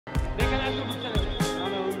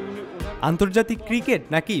আন্তর্জাতিক ক্রিকেট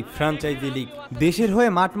নাকি franchise league, দেশের হয়ে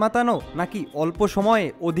মাঠ মাতানো নাকি অল্প সময়ে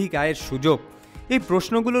অধিক আয়ের সুযোগ, এই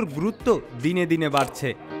প্রশ্নগুলোর গুরুত্ব দিনে দিনে বাড়ছে।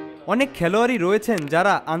 অনেক খেলোয়াড়ই রয়েছেন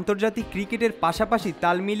যারা আন্তর্জাতিক ক্রিকেটের পাশাপাশি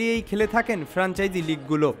তাল মিলিয়েই খেলে থাকেন ফ্র্যাঞ্চাইজি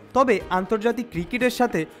লিগগুলো। তবে আন্তর্জাতিক ক্রিকেটের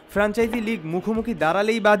সাথে ফ্র্যাঞ্চাইজি লিগ মুখোমুখি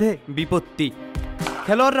দাঁড়ালেই বাধে বিপত্তি।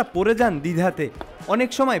 খেলোয়াড়রা পড়ে যান দ্বিধাতে, অনেক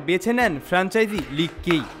সময় বেছে নেন ফ্র্যাঞ্চাইজি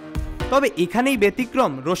লিগকেই। তবে এখানেই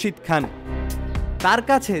ব্যতিক্রম রশিদ খান। তার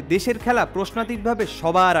কাছে দেশের খেলা প্রশ্নাতীতভাবে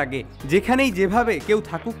সবার আগে। যেখানেই যেভাবে কেউ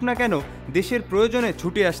থাকুক না কেন, দেশের প্রয়োজনে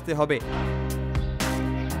ছুটে আসতে হবে।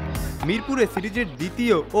 মিরপুরে সিরিজের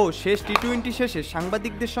দ্বিতীয় ও শেষ টি-20 শেষে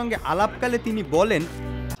সাংবাদিকদের সঙ্গে আলাপকালে তিনি বলেন,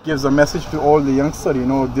 gives a message to all the youngsters,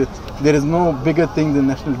 there is no bigger thing than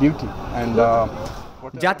national duty and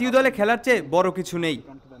জাতীয় দলে খেলার চেয়ে বড় কিছু নেই।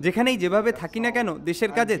 যেখানেই যেভাবে থাকি না কেন,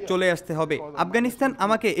 দেশের কাজে চলে আসতে হবে। আফগানিস্তান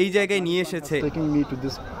আমাকে এই জায়গায় নিয়ে এসেছে।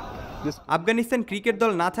 আফগানিস্তান ক্রিকেট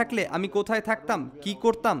দল না থাকলে আমি কোথায় থাকতাম, কি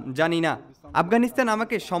করতাম জানি না। আফগানিস্তান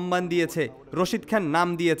আমাকে সম্মান দিয়েছে, রশিদ খান নাম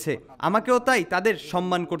দিয়েছে, আমাকেও তাই তাদের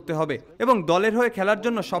সম্মান করতে হবে এবং দলের হয়ে খেলার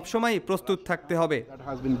জন্য সবসময় প্রস্তুত থাকতে হবে।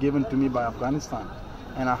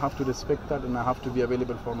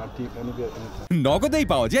 নগদেই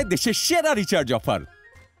পাওয়া যায় দেশের সেরা রিচার্জ অফার।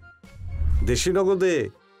 দেশি নগদে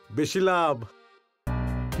বেশি লাভ।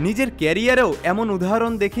 নিজের ক্যারিয়ারেও এমন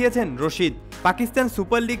উদাহরণ দেখিয়েছেন রশিদ। পাকিস্তান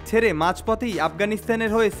সুপার লিগ ছেড়ে মাঝপথেই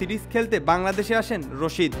আফগানিস্তানের হয়ে সিরিজ খেলতে বাংলাদেশে আসেন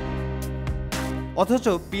রশিদ। অথচ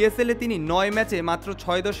পিএসএলে তিনি ৯ ম্যাচে মাত্র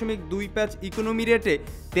 ৬.২৫ ইকোনমি রেটে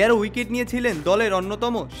 ১৩ উইকেট নিয়েছিলেন দলের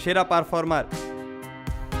অন্যতম সেরা পারফর্মার।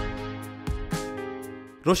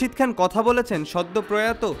 রশিদ খান কথা বলেছেন সদ্য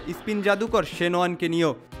প্রয়াত স্পিন জাদুকর শেন ওয়ানকে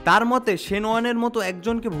নিয়েও। তার মতে শেন ওয়ানের মতো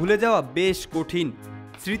একজনকে ভুলে যাওয়া বেশ কঠিন।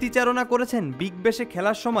 স্মৃতিচারণা করেছেন বিগ ব্যাশে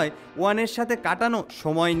খেলার সময় ওয়ানের সাথে কাটানো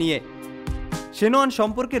সময় নিয়ে। শেন ওয়ান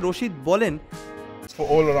সম্পর্কে রশিদ বলেন,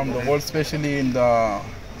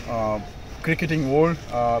 cricketing world,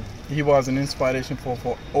 he was an inspiration for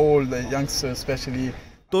all the youngsters, especially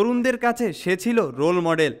তরুণদের কাছে সে ছিল রোল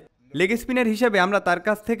মডেল। লেগ স্পিনার হিসেবে আমরা তার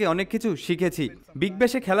কাছ থেকে অনেক কিছু শিখেছি। বিগ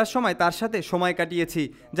ব্যাশে খেলার সময় তার সাথে সময় কাটিয়েছি,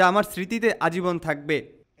 যা আমার স্মৃতিতে আজীবন থাকবে।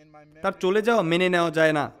 তার চলে যাওয়া মেনে নেওয়া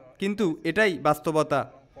যায় না, কিন্তু এটাই বাস্তবতা।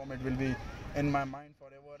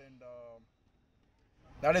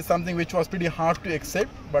 That is something which was pretty hard to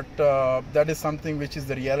accept, but that is something which is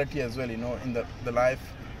the reality as well, in the life.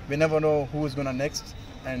 We never know who is gonna next,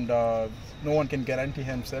 and no one can guarantee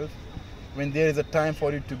himself. When there is a time for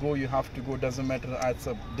you to go, you have to go. Doesn't matter it's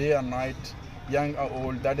a day or night, young or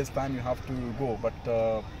old, that is time you have to go. But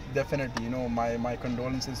definitely, my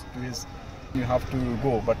condolences to his. You have to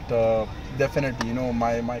go, but definitely,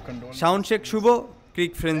 my condolences. Shaun Sheikh Shubh,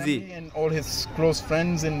 Cricfrenzy, and all his close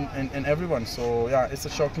friends and everyone. So yeah, it's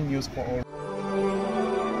a shocking news for all.